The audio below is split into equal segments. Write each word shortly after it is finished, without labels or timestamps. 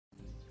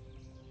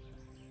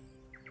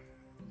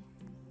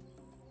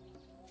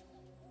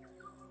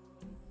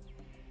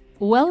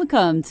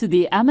Welcome to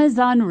the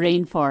Amazon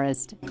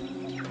rainforest.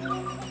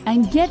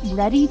 And get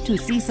ready to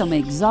see some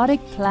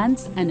exotic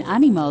plants and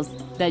animals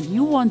that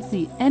you won't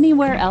see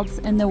anywhere else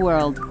in the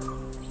world.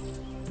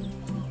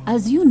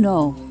 As you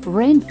know,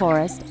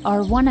 rainforests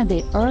are one of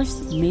the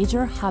Earth's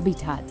major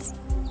habitats.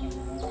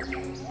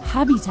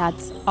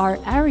 Habitats are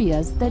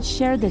areas that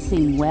share the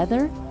same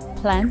weather,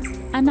 plants,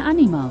 and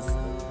animals.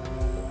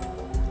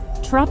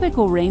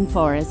 Tropical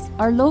rainforests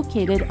are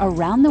located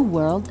around the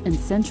world in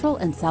Central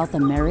and South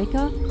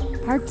America,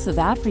 parts of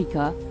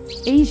Africa,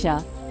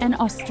 Asia, and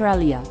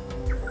Australia.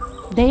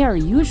 They are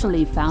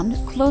usually found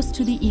close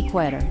to the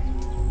equator.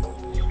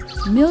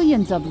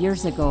 Millions of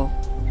years ago,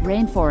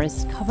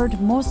 rainforests covered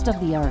most of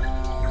the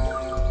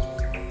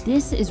Earth.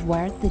 This is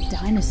where the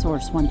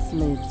dinosaurs once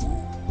lived.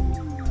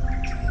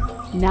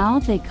 Now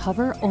they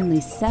cover only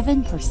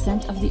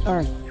 7% of the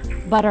Earth,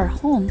 but are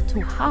home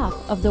to half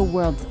of the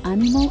world's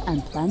animal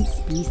and plant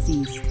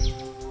species.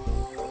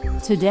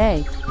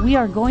 Today, we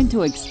are going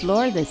to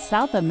explore the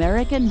South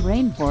American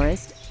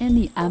rainforest in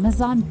the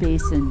Amazon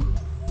basin.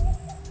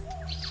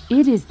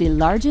 It is the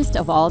largest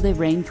of all the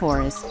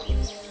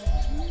rainforests.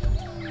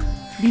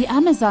 The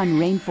Amazon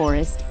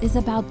rainforest is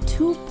about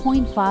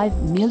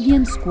 2.5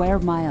 million square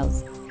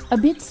miles, a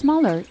bit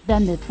smaller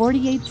than the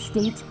 48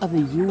 states of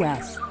the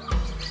U.S.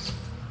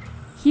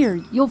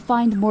 Here, you'll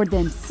find more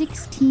than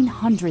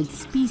 1,600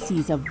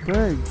 species of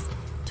birds,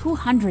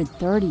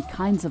 230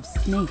 kinds of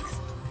snakes,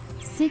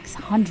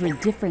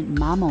 600 different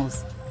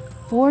mammals,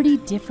 40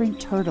 different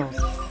turtles,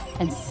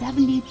 and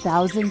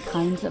 70,000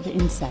 kinds of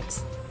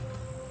insects.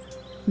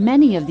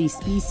 Many of these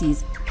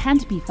species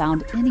can't be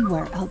found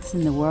anywhere else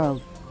in the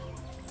world.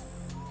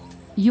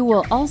 You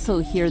will also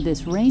hear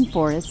this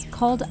rainforest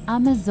called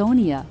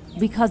Amazonia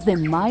because the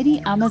mighty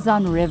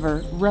Amazon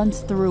River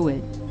runs through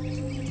it.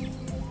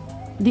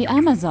 The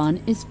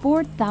Amazon is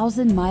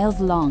 4,000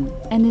 miles long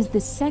and is the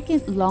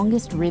second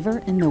longest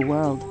river in the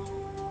world.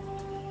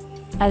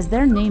 As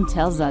their name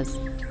tells us,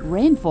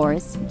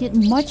 rainforests get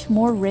much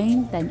more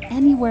rain than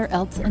anywhere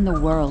else in the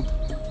world.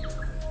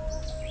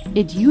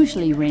 It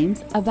usually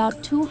rains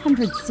about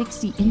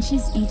 260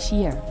 inches each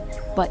year,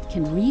 but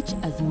can reach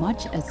as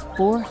much as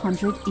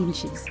 400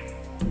 inches.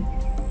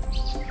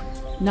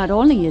 Not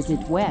only is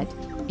it wet,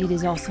 it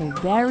is also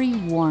very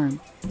warm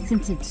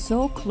since it's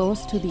so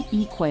close to the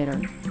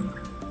equator.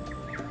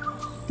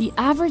 The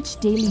average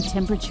daily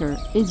temperature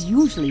is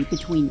usually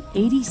between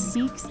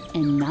 86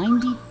 and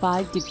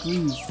 95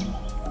 degrees.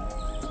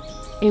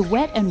 A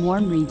wet and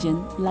warm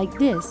region like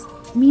this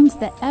means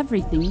that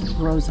everything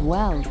grows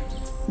well.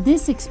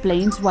 This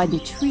explains why the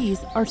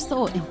trees are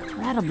so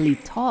incredibly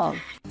tall.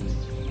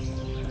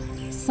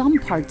 Some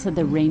parts of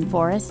the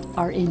rainforest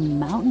are in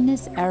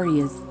mountainous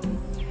areas.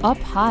 Up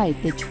high,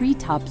 the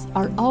treetops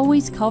are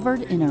always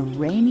covered in a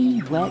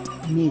rainy, wet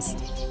mist.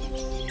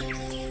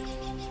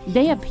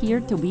 They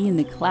appear to be in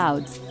the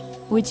clouds,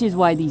 which is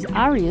why these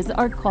areas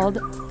are called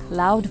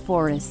cloud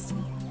forests.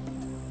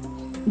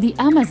 The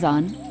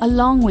Amazon,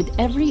 along with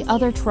every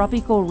other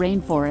tropical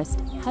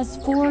rainforest,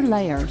 has 4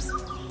 layers: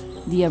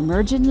 the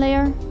emergent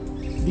layer,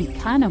 the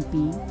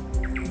canopy,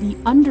 the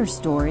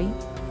understory,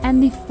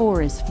 and the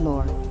forest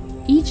floor.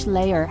 Each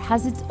layer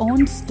has its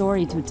own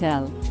story to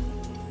tell.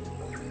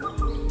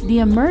 The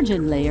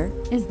emergent layer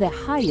is the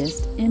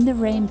highest in the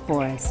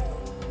rainforest.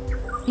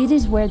 It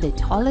is where the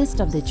tallest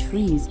of the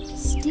trees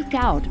stick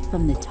out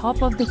from the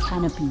top of the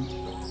canopy.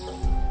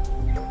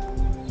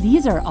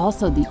 These are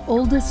also the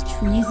oldest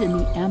trees in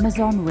the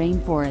Amazon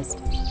rainforest,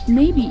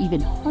 maybe even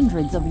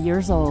hundreds of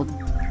years old.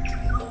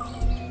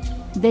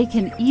 They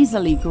can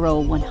easily grow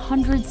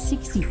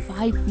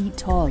 165 feet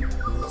tall.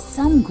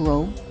 Some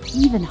grow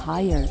even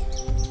higher.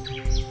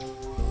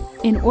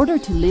 In order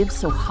to live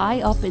so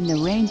high up in the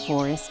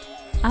rainforest,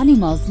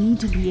 animals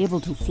need to be able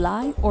to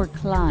fly or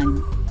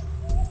climb.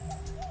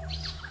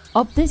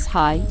 Up this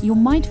high, you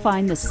might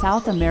find the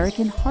South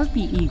American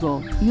harpy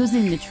eagle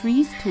using the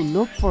trees to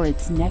look for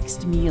its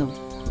next meal.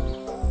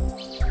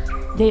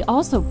 They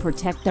also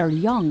protect their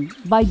young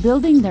by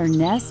building their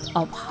nest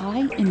up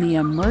high in the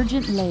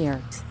emergent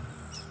layers.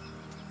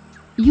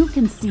 You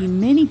can see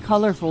many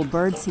colorful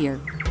birds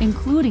here,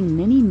 including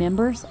many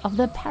members of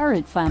the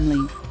parrot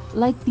family,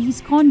 like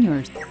these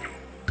conures.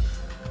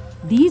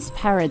 These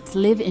parrots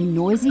live in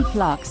noisy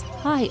flocks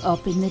high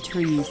up in the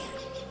trees.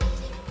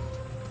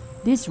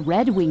 This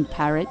red-winged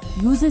parrot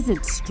uses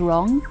its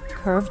strong,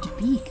 curved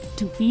beak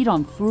to feed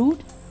on fruit,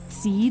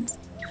 seeds,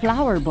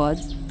 flower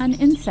buds, and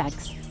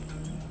insects.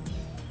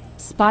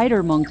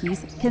 Spider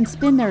monkeys can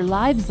spend their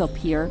lives up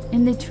here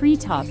in the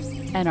treetops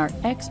and are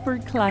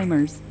expert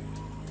climbers.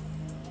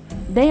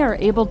 They are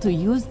able to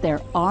use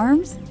their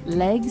arms,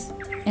 legs,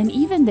 and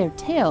even their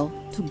tail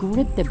to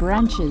grip the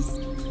branches.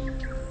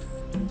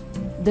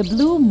 The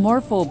blue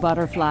morpho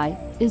butterfly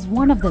is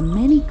one of the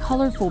many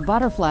colorful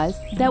butterflies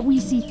that we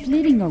see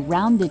flitting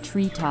around the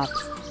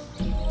treetops.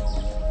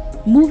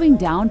 Moving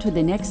down to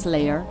the next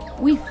layer,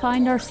 we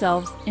find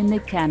ourselves in the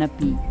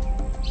canopy.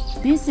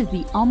 This is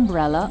the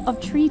umbrella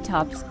of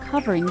treetops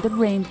covering the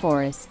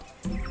rainforest.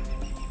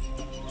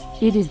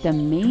 It is the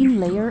main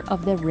layer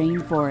of the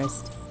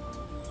rainforest.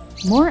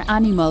 More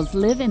animals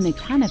live in the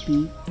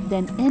canopy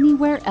than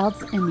anywhere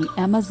else in the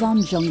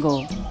Amazon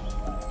jungle.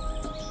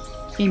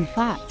 In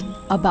fact,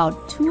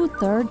 about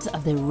 2/3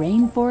 of the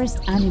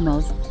rainforest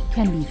animals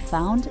can be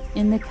found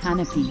in the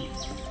canopy.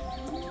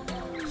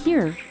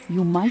 Here,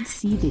 you might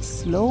see the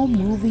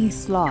slow-moving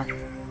sloth,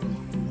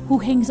 who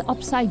hangs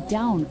upside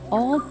down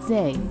all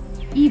day,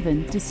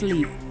 even to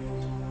sleep.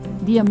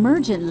 The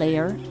emergent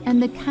layer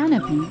and the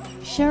canopy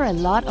share a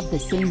lot of the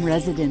same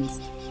residents: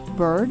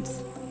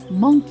 birds,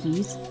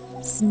 monkeys,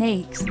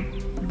 snakes,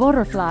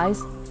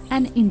 butterflies,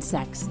 and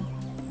insects.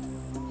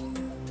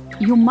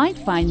 You might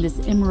find this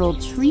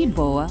emerald tree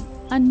boa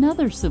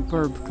another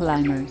superb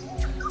climber.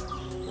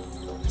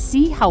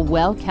 See how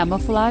well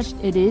camouflaged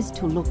it is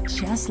to look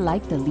just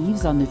like the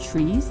leaves on the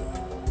trees?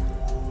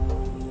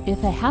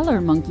 If a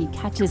howler monkey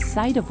catches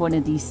sight of one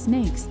of these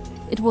snakes,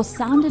 it will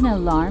sound an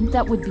alarm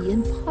that would be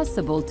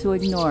impossible to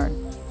ignore.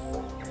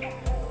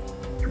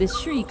 The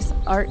shrieks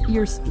are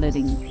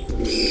ear-splitting.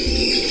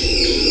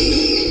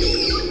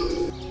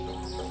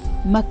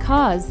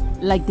 Macaws,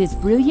 like this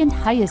brilliant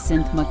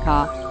hyacinth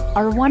macaw,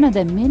 are one of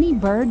the many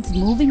birds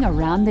moving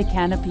around the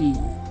canopy.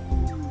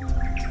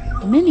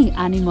 Many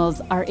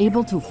animals are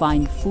able to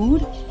find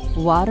food,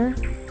 water,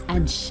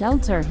 and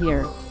shelter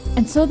here,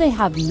 and so they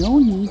have no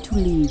need to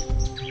leave.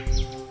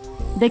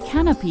 The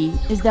canopy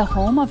is the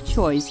home of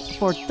choice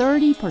for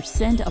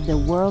 30% of the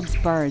world's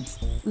birds,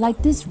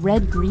 like this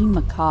red-green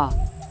macaw.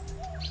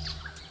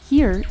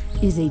 Here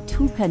is a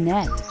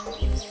toucanet.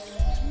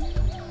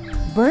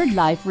 Bird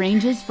life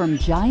ranges from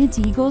giant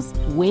eagles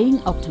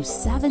weighing up to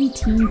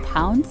 17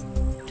 pounds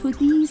to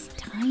these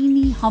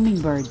tiny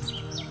hummingbirds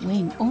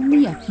weighing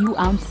only a few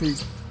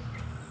ounces.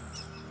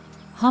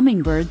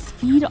 Hummingbirds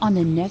feed on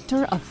the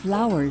nectar of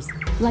flowers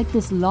like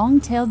this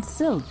long-tailed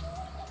sylph.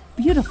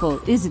 Beautiful,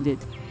 isn't it?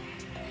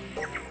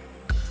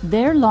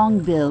 Their long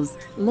bills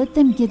let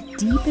them get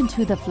deep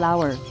into the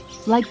flower,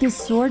 like this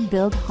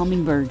sword-billed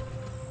hummingbird.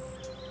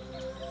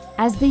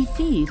 As they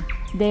feed,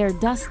 they are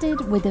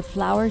dusted with the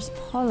flower's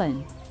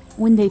pollen.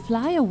 When they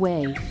fly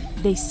away,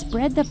 they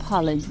spread the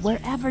pollen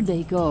wherever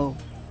they go.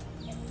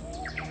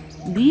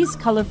 These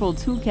colorful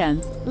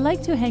toucans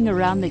like to hang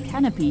around the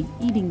canopy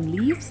eating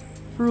leaves,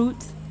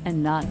 fruits,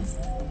 and nuts.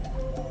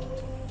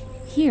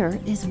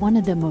 Here is one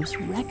of the most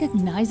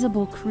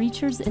recognizable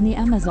creatures in the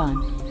Amazon,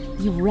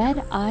 the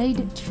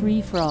red-eyed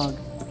tree frog.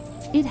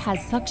 It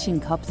has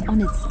suction cups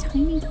on its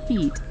tiny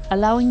feet,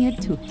 allowing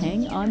it to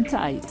hang on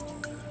tight.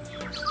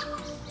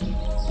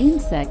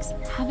 Insects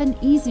have an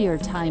easier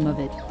time of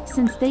it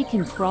since they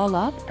can crawl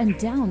up and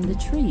down the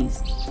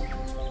trees.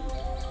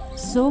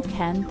 So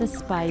can the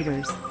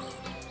spiders.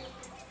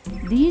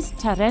 These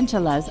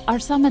tarantulas are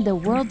some of the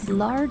world's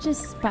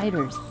largest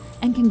spiders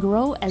and can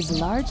grow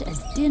as large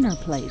as dinner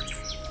plates.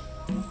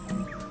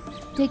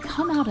 They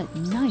come out at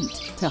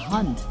night to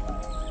hunt.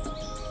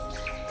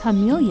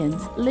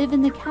 Chameleons live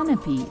in the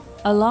canopy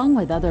along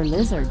with other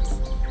lizards.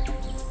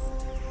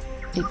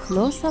 A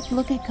close-up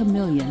look at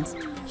chameleons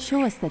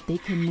shows us that they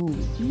can move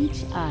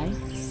each eye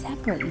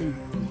separately.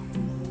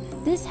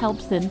 This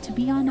helps them to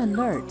be on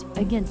alert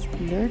against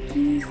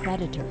lurking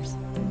predators.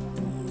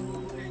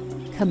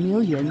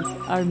 Chameleons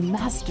are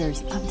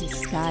masters of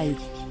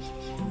disguise,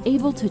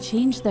 able to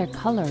change their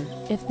color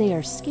if they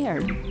are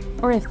scared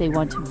or if they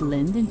want to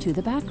blend into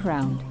the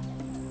background.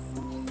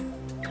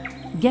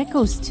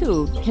 Geckos,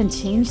 too, can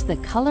change the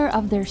color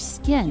of their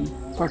skin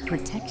for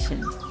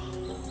protection.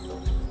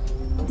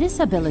 This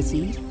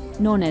ability,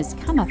 known as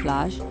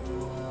camouflage,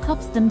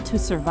 helps them to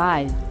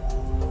survive.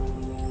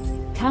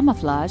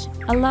 Camouflage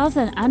allows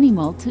an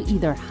animal to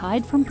either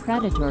hide from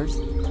predators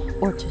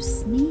or to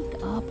sneak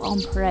up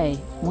on prey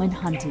when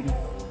hunting.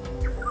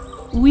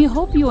 We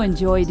hope you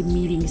enjoyed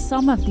meeting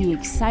some of the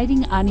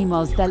exciting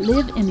animals that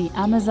live in the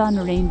Amazon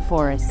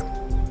rainforest.